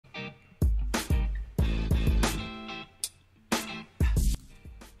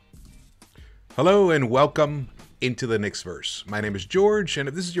Hello and welcome into the Knicks-Verse. My name is George, and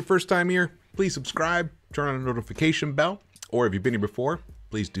if this is your first time here, please subscribe, turn on the notification bell, or if you've been here before,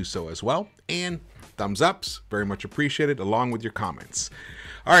 please do so as well. And thumbs ups, very much appreciated, along with your comments.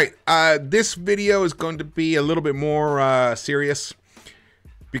 All right, this video is going to be a little bit more serious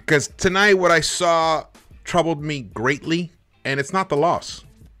because tonight what I saw troubled me greatly, and it's not the loss.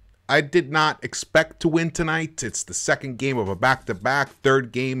 I did not expect to win tonight. It's the second game of a back-to-back,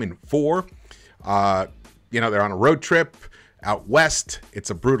 third game in 4. They're on a road trip out west.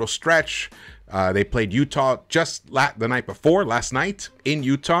 It's a brutal stretch. They played Utah just the night before, last night in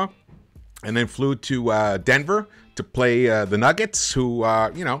Utah, and then flew to Denver to play the Nuggets, who,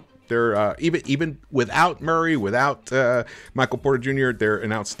 they're even without Murray, without Michael Porter Jr., they're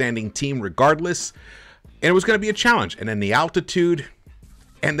an outstanding team regardless. And it was going to be a challenge. And then the altitude.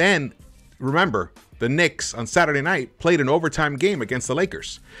 And then, remember, the Knicks on Saturday night played an overtime game against the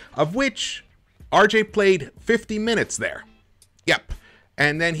Lakers, of which RJ played 50 minutes there. Yep.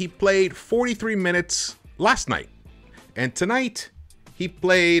 And then he played 43 minutes last night. And tonight, he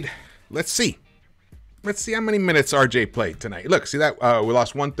played, let's see how many minutes RJ played tonight. Look, see that? We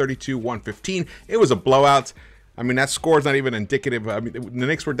lost 132-115. It was a blowout. I mean, that score is not even indicative. I mean, the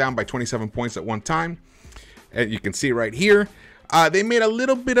Knicks were down by 27 points at one time. And you can see right here. They made a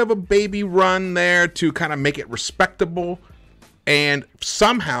little bit of a baby run there to kind of make it respectable. And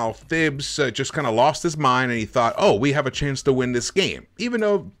somehow Thibs just kind of lost his mind and he thought, oh, we have a chance to win this game. Even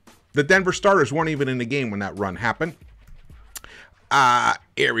though the Denver starters weren't even in the game when that run happened.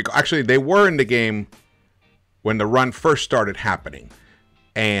 Here we go. Actually, they were in the game when the run first started happening.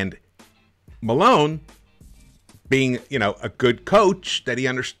 And Malone, being, a good coach, that he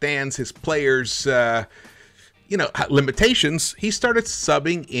understands his players' limitations, he started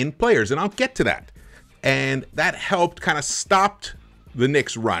subbing in players, and I'll get to that. And that helped kind of stopped the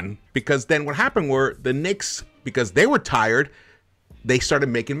Knicks run, because then what happened were the Knicks, because they were tired, they started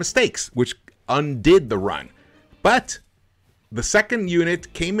making mistakes, which undid the run. But the second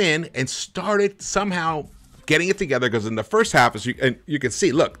unit came in and started somehow getting it together, because in the first half, as you can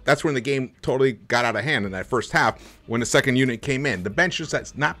see, look, that's when the game totally got out of hand in that first half, when the second unit came in. The bench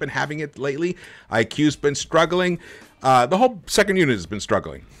has not been having it lately. IQ's been struggling. The whole second unit has been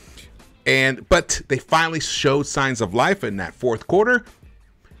struggling. But they finally showed signs of life in that fourth quarter.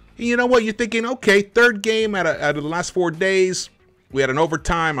 And you know what? You're thinking, okay, third game out of the last 4 days. We had an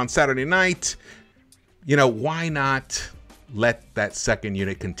overtime on Saturday night. Why not let that second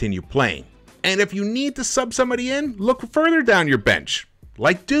unit continue playing? And if you need to sub somebody in, look further down your bench,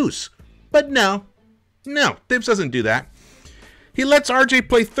 like Deuce. But no, Thibs doesn't do that. He lets RJ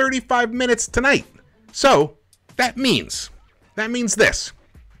play 35 minutes tonight. So that means this.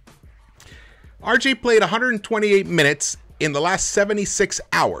 RJ played 128 minutes in the last 76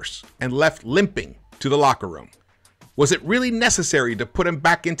 hours and left limping to the locker room. Was it really necessary to put him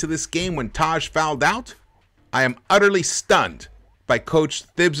back into this game when Taj fouled out? I am utterly stunned by Coach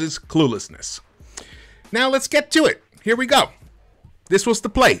Thibs' cluelessness. Now let's get to it. Here we go. This was the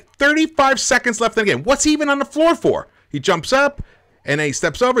play. 35 seconds left in the game. What's he even on the floor for? He jumps up and then he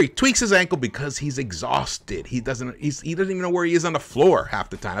steps over. He tweaks his ankle because he's exhausted. He doesn't even know where he is on the floor half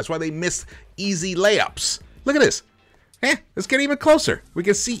the time. That's why they miss easy layups. Look at this. Let's get even closer. We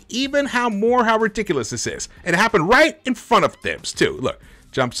can see even how ridiculous this is. And it happened right in front of Thibs too. Look,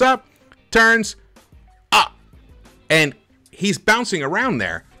 jumps up, turns up, and he's bouncing around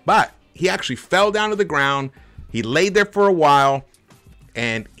there, but he actually fell down to the ground. He laid there for a while,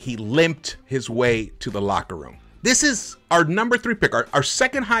 and he limped his way to the locker room. This is our number 3 pick, our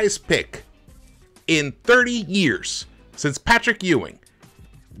second highest pick in 30 years since Patrick Ewing.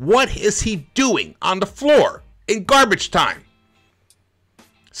 What is he doing on the floor in garbage time?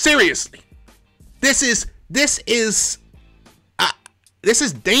 Seriously, this is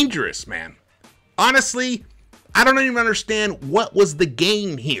dangerous, man. Honestly, I don't even understand what was the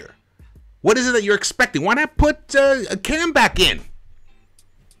game here. What is it that you're expecting? Why not put Cam back in?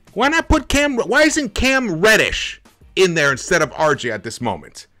 Why not put Cam? Why isn't Cam Reddish in there instead of RJ at this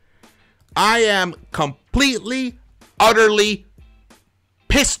moment? I am completely, utterly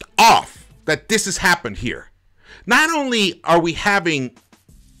pissed off that this has happened here. Not only are we having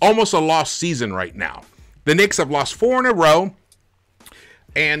almost a lost season right now, the Knicks have lost 4 in a row.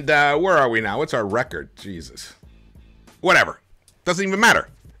 And where are we now? What's our record? Jesus. Whatever. Doesn't even matter.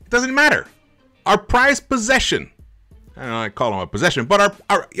 It doesn't matter. Our prized possession. I don't know, I call him a possession, but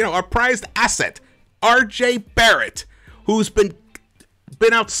our prized asset, RJ Barrett, who's been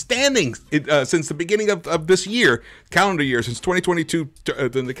outstanding since the beginning of this year, calendar year, since 2022,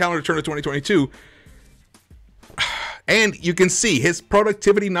 the calendar turn of 2022. And you can see his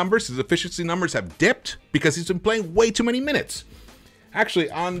productivity numbers, his efficiency numbers have dipped because he's been playing way too many minutes.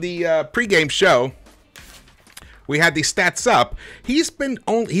 Actually, on the pregame show, we had these stats up. He's been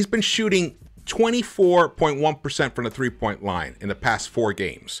shooting 24.1% from the three-point line in the past 4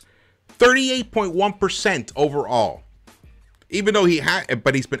 games. 38.1% overall. Even though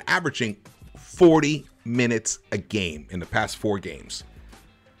but he's been averaging 40 minutes a game in the past 4 games.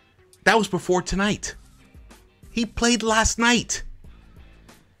 That was before tonight. He played last night.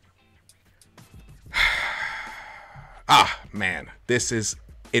 Man, this is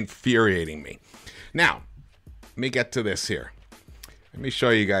infuriating me. Now, let me get to this here. Let me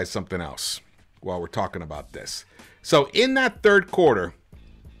show you guys something else while we're talking about this. So in that third quarter,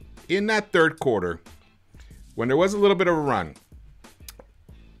 when there was a little bit of a run,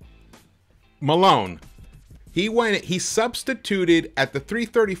 Malone, he substituted at the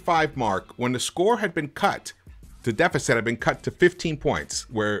 3:35 mark when the score had been cut. The deficit had been cut to 15 points,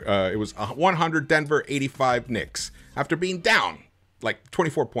 where it was 100 Denver, 85 Knicks, after being down like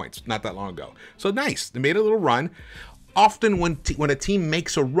 24 points not that long ago. So nice. They made a little run. Often when a team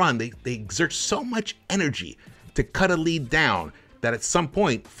makes a run, they exert so much energy to cut a lead down that at some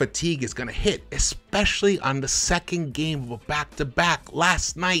point fatigue is going to hit, especially on the second game of a back-to-back.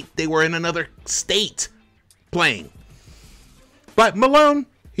 Last night, they were in another state playing. But Malone,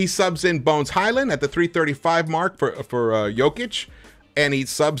 he subs in Bones Highland at the 3:35 mark for Jokic, and he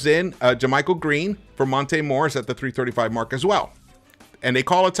subs in Jermichael Green for Monte Morris at the 3:35 mark as well. And they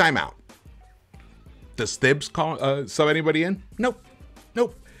call a timeout. Does Thibs sub anybody in? Nope.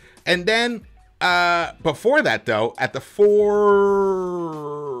 And then before that, though, at the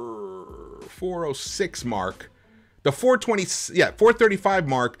 4:06 mark, the 4:35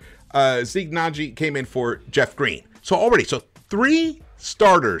 mark, Zeke Naji came in for Jeff Green. So 3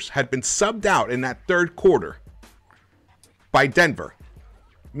 starters had been subbed out in that third quarter by Denver.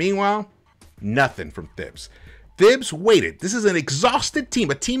 Meanwhile, nothing from Thibs. Thibs waited. This is an exhausted team,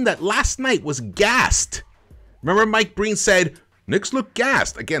 a team that last night was gassed. Remember Mike Breen said, Knicks look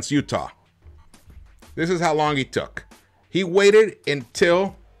gassed against Utah. This is how long he took. He waited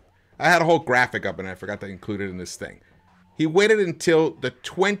until, I had a whole graphic up and I forgot to include it in this thing. He waited until the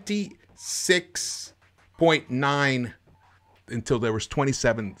 26.9, until there was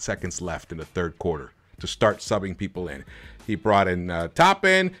 27 seconds left in the third quarter to start subbing people in. He brought in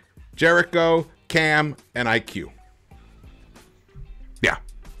Toppin, Jericho, Cam, and IQ. Yeah.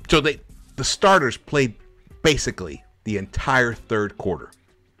 So the starters played basically the entire third quarter.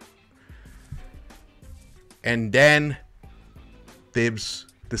 And then Thibs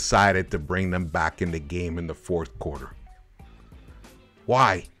decided to bring them back in the game in the fourth quarter.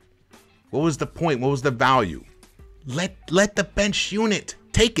 Why? What was the point? What was the value? Let the bench unit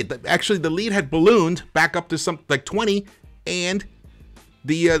take it. Actually, the lead had ballooned back up to something like 20, and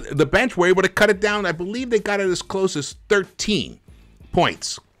the bench were able to cut it down. I believe they got it as close as 13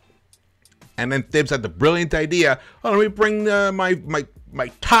 points. And then Thibs had the brilliant idea, let me bring my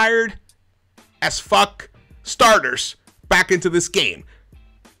tired as fuck starters back into this game.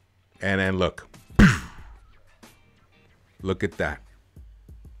 And then look at that.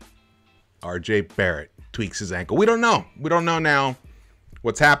 RJ Barrett tweaks his ankle. We don't know now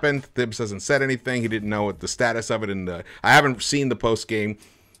what's happened. Thibs hasn't said anything. He didn't know what the status of it. I haven't seen the post game.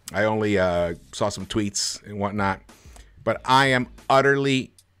 I only saw some tweets and whatnot. But I am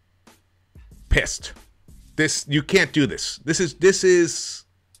utterly pissed. You can't do this. This is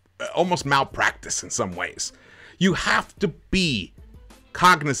almost malpractice in some ways. You have to be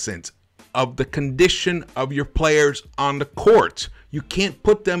cognizant of the condition of your players on the court. You can't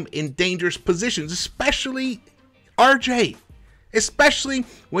put them in dangerous positions, especially RJ. Especially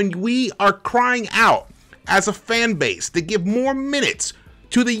when we are crying out as a fan base to give more minutes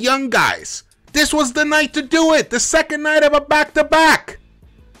to the young guys. This was the night to do it. The second night of a back-to-back.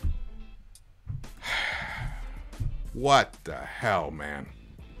 What the hell, man?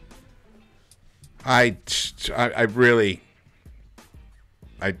 I just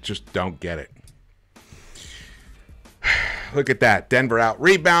don't get it. Look at that. Denver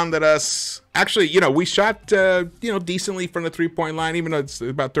out-rebounded us. Actually, we shot, decently from the three-point line, even though it's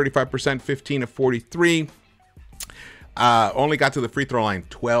about 35%, 15 of 43. Only got to the free throw line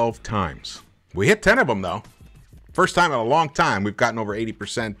 12 times. We hit 10 of them, though. First time in a long time we've gotten over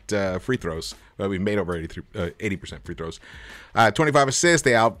 80% free throws. Well, we made over 80% free throws. 25 assists.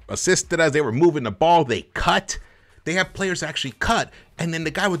 They out-assisted us. They were moving the ball. They cut. They have players actually cut, and then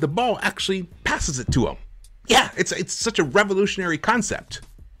the guy with the ball actually passes it to them. Yeah, it's such a revolutionary concept.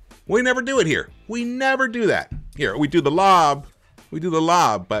 We never do it here. We never do that. Here, we do the lob.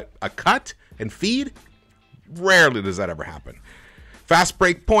 But a cut and feed? Rarely does that ever happen. Fast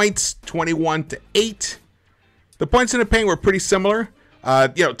break points, 21-8. The points in the paint were pretty similar.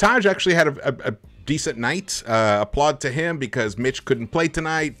 Taj actually had a decent night. Applaud to him because Mitch couldn't play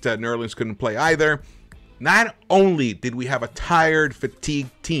tonight. Nerlens couldn't play either. Not only did we have a tired,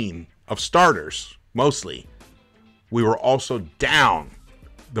 fatigued team of starters, mostly, we were also down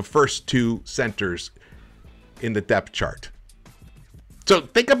the first two centers in the depth chart. So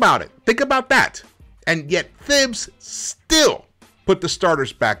think about it. Think about that. And yet Thibs still put the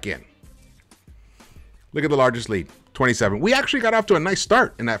starters back in. Look at the largest lead, 27. We actually got off to a nice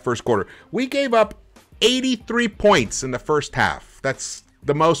start in that first quarter. We gave up 83 points in the first half. That's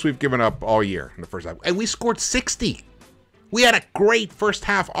the most we've given up all year in the first half. And we scored 60. We had a great first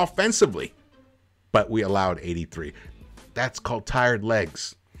half offensively, but we allowed 83. That's called tired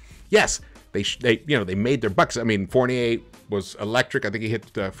legs. Yes, they made their bucks. I mean, Fournier was electric. I think he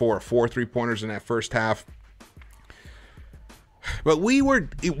hit four three-pointers in that first half. But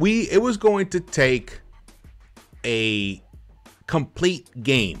it was going to take a complete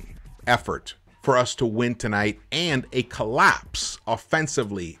game effort for us to win tonight, and a collapse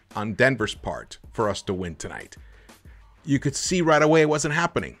offensively on Denver's part for us to win tonight. You could see right away it wasn't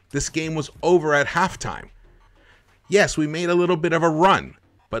happening. This game was over at halftime. Yes, we made a little bit of a run,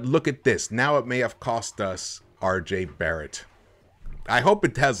 but look at this. Now it may have cost us RJ Barrett. I hope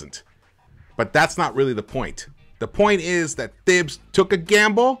it hasn't, but that's not really the point. The point is that Thibs took a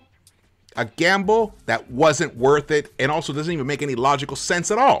gamble that wasn't worth it, and also doesn't even make any logical sense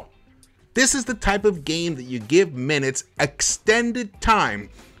at all. This is the type of game that you give minutes, extended time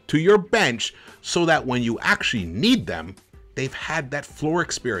to your bench so that when you actually need them, they've had that floor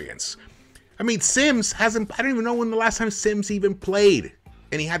experience. I mean, Sims hasn't, I don't even know when the last time Sims even played,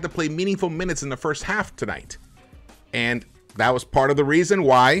 and he had to play meaningful minutes in the first half tonight. And that was part of the reason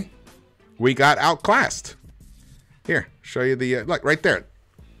why we got outclassed. Here, show you the, look, right there.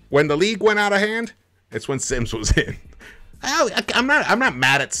 When the league went out of hand, it's when Sims was in. I'm not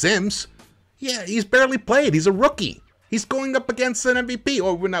mad at Sims. Yeah, he's barely played. He's a rookie. He's going up against an MVP.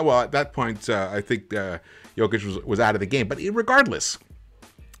 Or not, well, at that point, I think Jokic was out of the game. But regardless,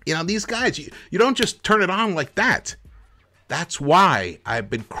 these guys, you don't just turn it on like that. That's why I've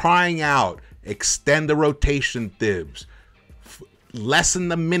been crying out, extend the rotation, Thibs. Lessen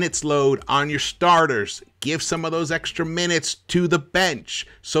the minutes load on your starters. Give some of those extra minutes to the bench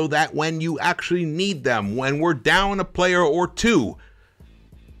so that when you actually need them, when we're down a player or two,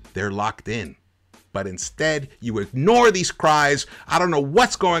 they're locked in. But instead, you ignore these cries. I don't know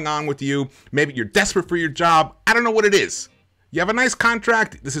what's going on with you. Maybe you're desperate for your job. I don't know what it is. You have a nice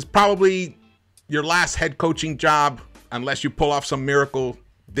contract. This is probably your last head coaching job, unless you pull off some miracle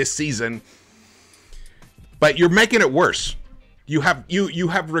this season. But you're making it worse. You have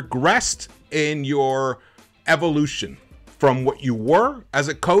regressed in your evolution from what you were as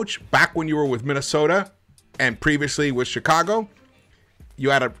a coach back when you were with Minnesota and previously with Chicago.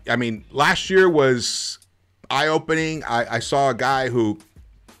 Last year was eye-opening. I saw a guy who,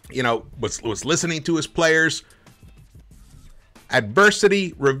 was listening to his players.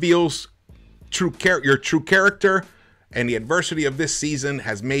 Adversity reveals your true character, and the adversity of this season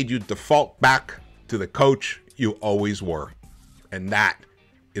has made you default back to the coach you always were. And that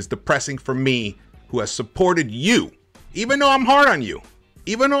is depressing for me, who has supported you, even though I'm hard on you.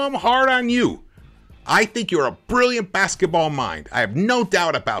 I think you're a brilliant basketball mind. I have no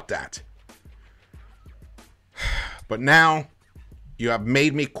doubt about that. But now you have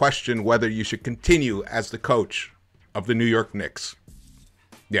made me question whether you should continue as the coach of the New York Knicks.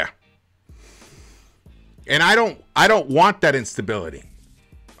 Yeah. And I don't want that instability.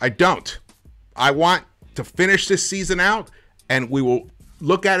 I don't. I want to finish this season out, and we will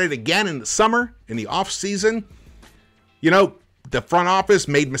look at it again in the summer, in the off season. The front office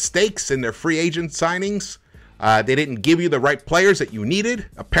made mistakes in their free agent signings. They didn't give you the right players that you needed,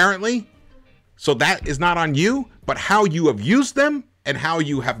 apparently. So that is not on you, but how you have used them and how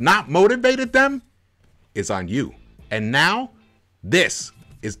you have not motivated them is on you. And now this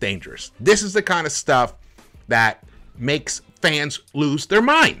is dangerous. This is the kind of stuff that makes fans lose their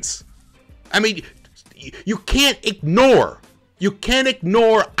minds. I mean, you can't ignore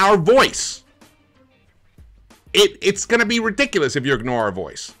our voice. It's going to be ridiculous if you ignore our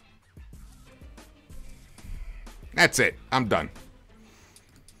voice. That's it. I'm done.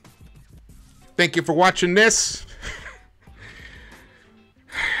 Thank you for watching this.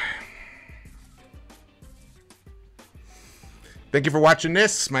 Thank you for watching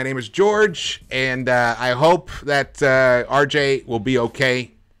this. My name is George, and I hope that RJ will be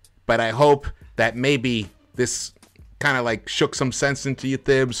okay. But I hope that maybe this kind of like shook some sense into you,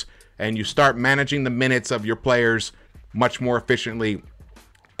 Thibs, and you start managing the minutes of your players much more efficiently.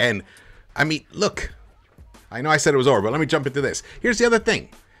 And I mean, look, I know I said it was over, but let me jump into this. Here's the other thing.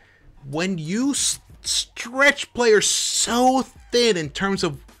 When you stretch players so thin in terms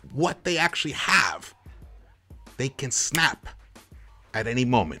of what they actually have, they can snap at any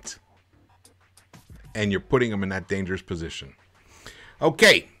moment. And you're putting them in that dangerous position.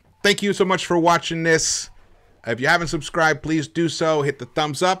 Okay, thank you so much for watching this. If you haven't subscribed, please do so. Hit the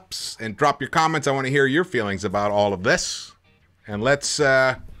thumbs ups and drop your comments. I want to hear your feelings about all of this. And let's,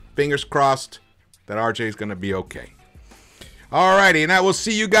 fingers crossed, that RJ is going to be okay. Alrighty, and I will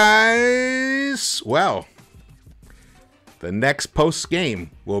see you guys. Well, the next post game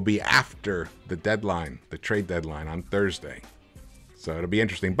will be after the deadline, the trade deadline on Thursday. So it'll be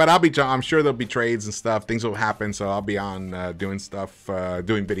interesting. But I'm sure there'll be trades and stuff. Things will happen. So I'll be on doing stuff,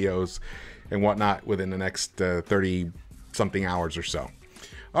 doing videos and whatnot within the next 30-something hours or so.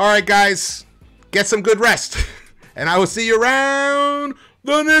 All right, guys, get some good rest. And I will see you around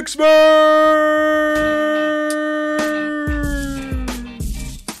the Knicks-Verse.